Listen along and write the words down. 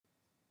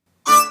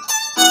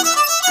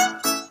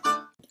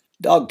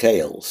Dog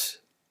Tales,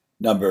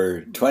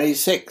 number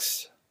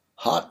 26,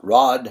 Hot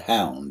Rod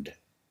Hound.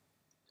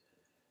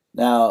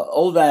 Now,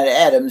 old man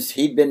Adams,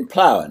 he'd been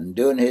plowing,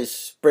 doing his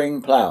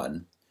spring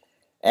plowing,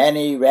 and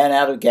he ran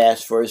out of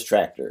gas for his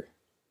tractor.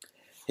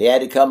 He had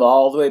to come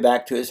all the way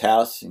back to his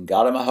house and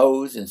got him a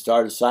hose and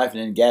started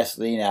siphoning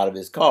gasoline out of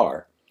his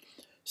car,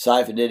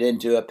 siphoned it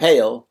into a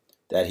pail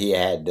that he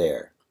had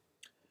there.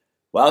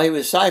 While he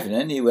was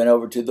siphoning, he went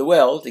over to the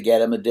well to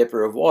get him a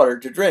dipper of water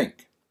to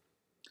drink.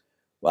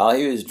 While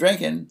he was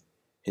drinking,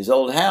 his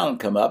old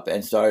hound come up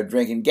and started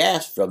drinking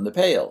gas from the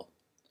pail.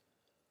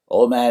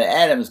 Old man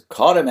Adams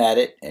caught him at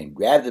it and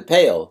grabbed the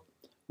pail,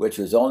 which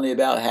was only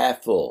about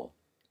half full.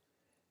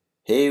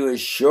 He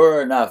was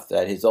sure enough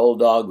that his old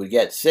dog would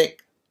get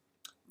sick,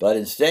 but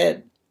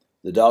instead,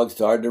 the dog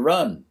started to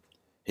run.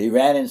 He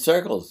ran in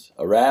circles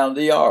around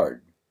the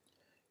yard.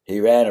 He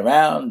ran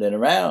around and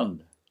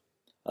around.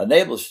 A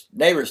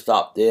neighbor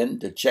stopped in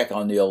to check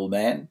on the old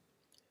man,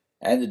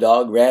 and the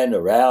dog ran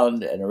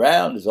around and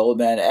around as old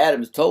man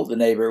Adams told the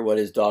neighbor what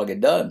his dog had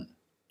done.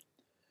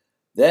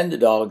 Then the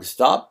dog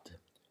stopped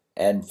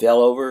and fell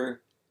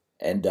over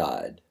and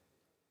died.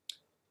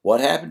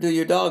 "What happened to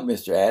your dog,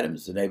 Mr.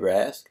 Adams?" the neighbor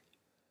asked.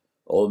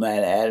 Old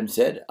man Adams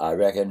said, "I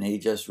reckon he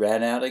just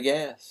ran out of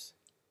gas."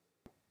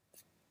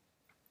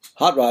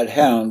 Hot Rod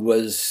Hound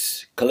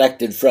was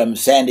collected from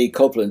Sandy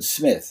Copeland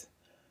Smith,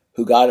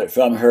 who got it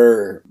from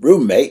her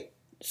roommate,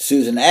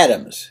 Susan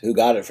Adams, who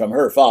got it from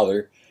her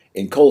father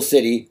in Coal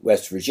City,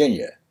 West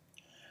Virginia.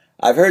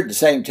 I've heard the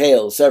same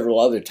tale several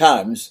other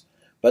times,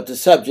 but the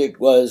subject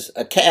was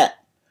a cat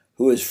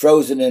who was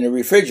frozen in a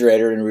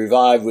refrigerator and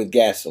revived with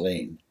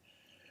gasoline.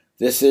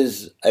 This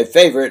is a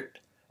favorite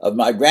of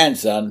my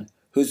grandson,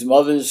 whose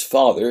mother's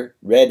father,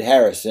 Red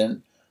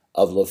Harrison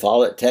of La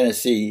Follette,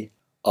 Tennessee,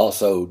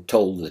 also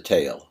told the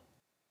tale.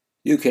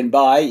 You can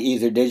buy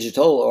either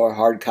digital or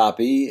hard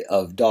copy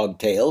of Dog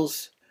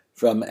Tales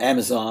from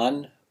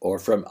Amazon or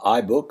from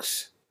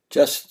iBooks.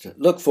 Just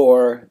look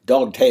for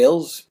Dog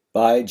Tales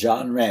by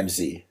John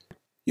Ramsey.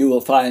 You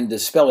will find the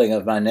spelling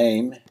of my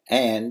name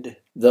and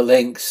the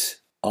links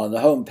on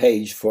the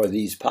homepage for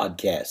these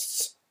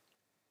podcasts.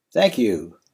 Thank you.